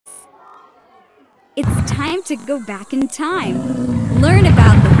It's time to go back in time. Learn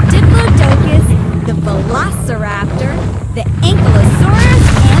about the Diplodocus, the Velociraptor, the Ankylosaurus,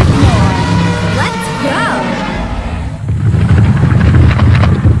 and more. Let's go!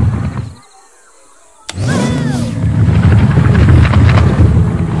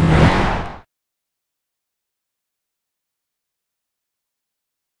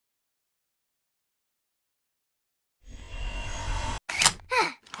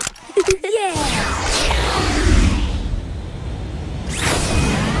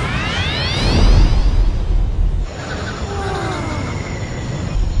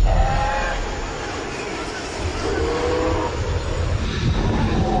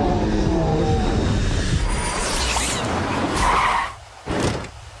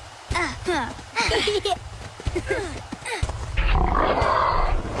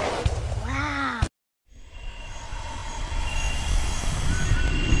 Wow.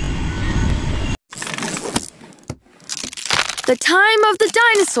 The time of the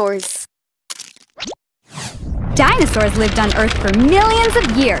dinosaurs. Dinosaurs lived on Earth for millions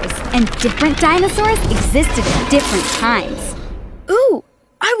of years, and different dinosaurs existed at different times. Ooh,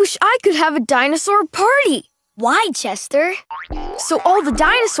 I wish I could have a dinosaur party. Why, Chester? So all the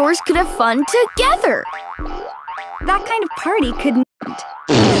dinosaurs could have fun together. That kind of party couldn't.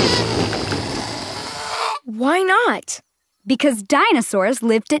 Why not? Because dinosaurs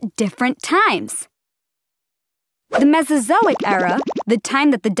lived at different times. The Mesozoic era, the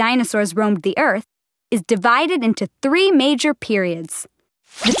time that the dinosaurs roamed the Earth, is divided into three major periods: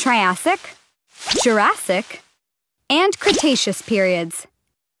 the Triassic, Jurassic, and Cretaceous periods.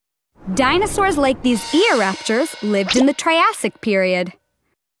 Dinosaurs like these Eoraptors lived in the Triassic period.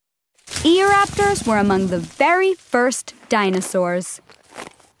 Eoraptors were among the very first dinosaurs.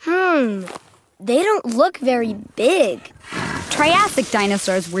 They don't look very big. Triassic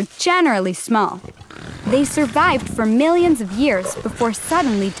dinosaurs were generally small. They survived for millions of years before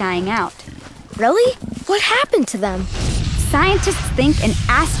suddenly dying out. Really? What happened to them? Scientists think an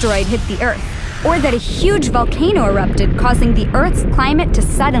asteroid hit the Earth, or that a huge volcano erupted, causing the Earth's climate to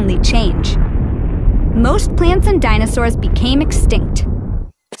suddenly change. Most plants and dinosaurs became extinct.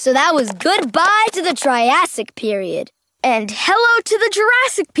 So that was goodbye to the Triassic period. And hello to the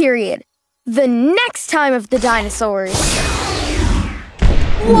Jurassic period, the next time of the dinosaurs.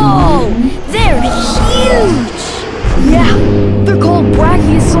 Whoa! They're huge! Yeah, they're called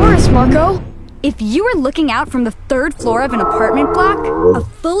Brachiosaurus, Marco. If you were looking out from the third floor of an apartment block, a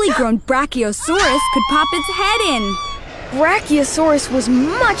fully grown Brachiosaurus could pop its head in. Brachiosaurus was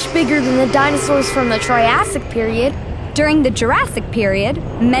much bigger than the dinosaurs from the Triassic period. During the Jurassic period,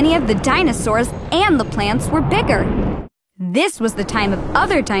 many of the dinosaurs and the plants were bigger. This was the time of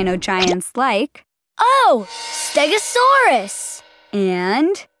other dino giants like... Oh, Stegosaurus!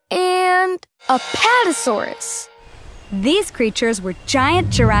 And Apatosaurus. These creatures were giant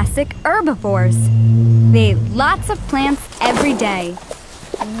Jurassic herbivores. They ate lots of plants every day.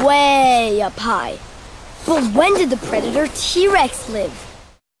 Way up high. But when did the predator T-Rex live?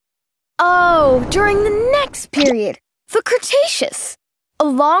 Oh, during the next period, the Cretaceous,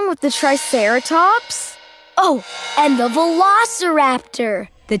 along with the Triceratops. Oh, and the Velociraptor.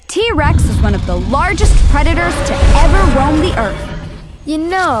 The T-Rex was one of the largest predators to ever roam the Earth. You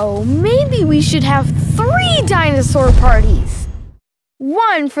know, maybe we should have 3 dinosaur parties.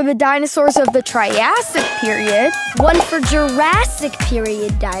 One for the dinosaurs of the Triassic period, one for Jurassic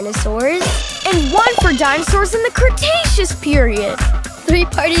period dinosaurs, and one for dinosaurs in the Cretaceous period. 3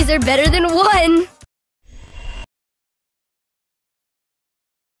 parties are better than one.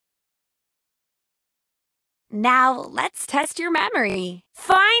 Now, let's test your memory.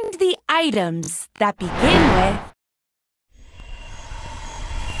 Find the items that begin with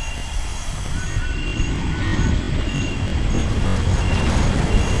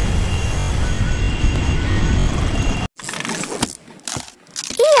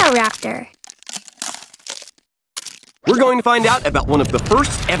Eoraptor. We're going to find out about one of the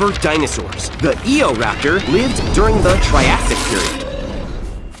first ever dinosaurs. The Eoraptor lived during the Triassic period.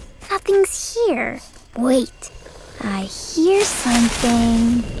 Nothing's here. Wait, I hear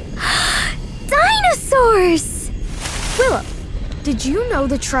something. Dinosaurs! Willow, did you know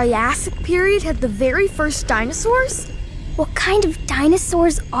the Triassic period had the very first dinosaurs? What kind of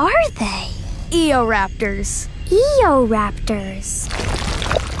dinosaurs are they? Eoraptors. Eoraptors.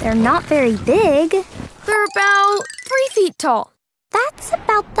 They're not very big. They're about 3 feet tall. That's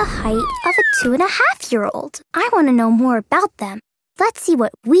about the height of a 2.5-year-old. I want to know more about them. Let's see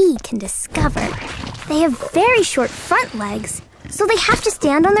what we can discover. They have very short front legs, so they have to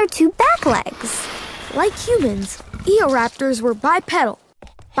stand on their 2 back legs. Like humans, Eoraptors were bipedal.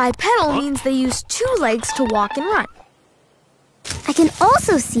 Bipedal means they use 2 legs to walk and run. I can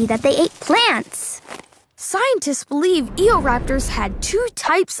also see that they ate plants. Scientists believe Eoraptors had 2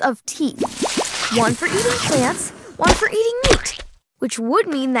 types of teeth. One for eating plants, one for eating meat, which would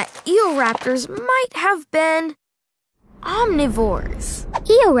mean that Eoraptors might have been omnivores.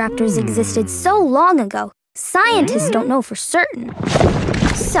 Eoraptors existed so long ago, scientists don't know for certain.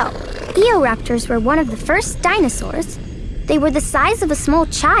 So, Eoraptors were one of the first dinosaurs. They were the size of a small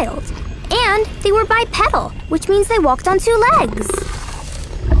child, and they were bipedal, which means they walked on 2 legs.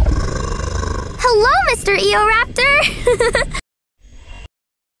 Hello, Mr. Eoraptor!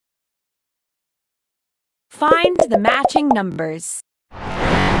 Find the matching numbers.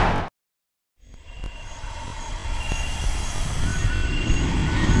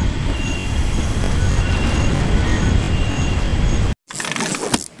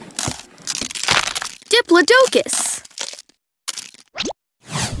 Diplodocus.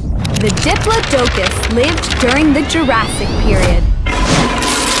 The Diplodocus lived during the Jurassic period.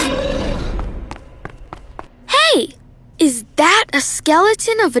 Hey, is that a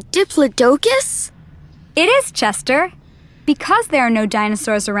skeleton of a Diplodocus? It is, Chester. Because there are no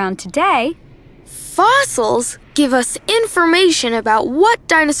dinosaurs around today, Fossils give us information about what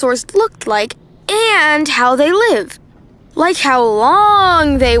dinosaurs looked like and how they lived, like how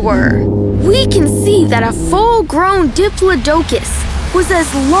long they were. We can see that a full-grown Diplodocus was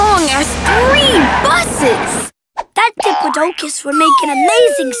as long as 3 buses. That Diplodocus would make an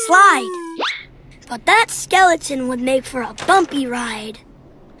amazing slide. But that skeleton would make for a bumpy ride.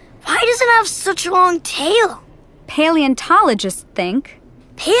 Why does it have such a long tail? paleontologists think.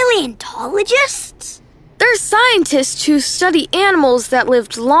 Paleontologists? They're scientists who study animals that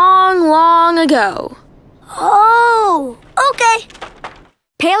lived long, long ago. Oh, okay.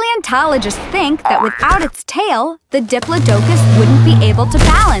 Paleontologists think that without its tail, the Diplodocus wouldn't be able to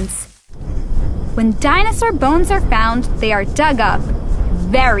balance. When dinosaur bones are found, they are dug up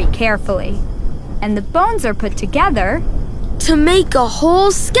very carefully, and the bones are put together To make a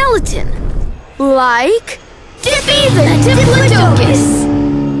whole skeleton. Like Dippy the Diplodocus.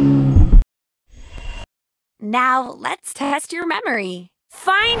 Now let's test your memory.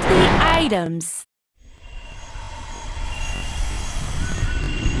 Find the items.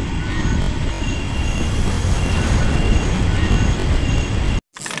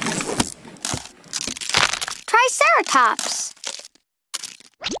 Triceratops.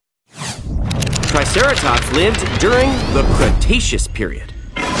 Triceratops lived during the Cretaceous period.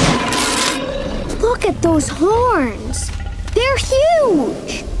 Look at those horns. They're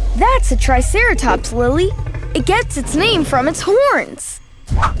huge. That's a Triceratops, Lily. It gets its name from its horns.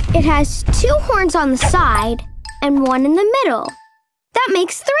 It has 2 horns on the side and 1 in the middle. That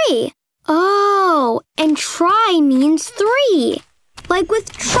makes 3. Oh, and tri means 3. Like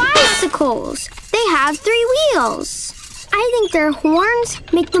with tricycles, they have 3 wheels. I think their horns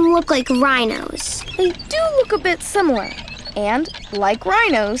make them look like rhinos. They do look a bit similar. And, like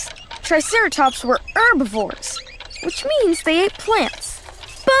rhinos, Triceratops were herbivores, which means they ate plants.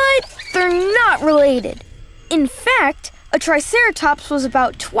 But they're not related. In fact, a Triceratops was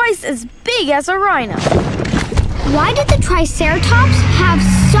about twice as big as a rhino. Why did the Triceratops have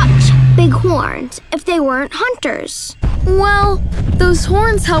such big horns if they weren't hunters? Well, those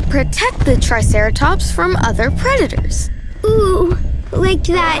horns help protect the Triceratops from other predators. Ooh, like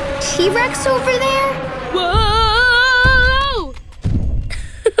that T-Rex over there? Whoa!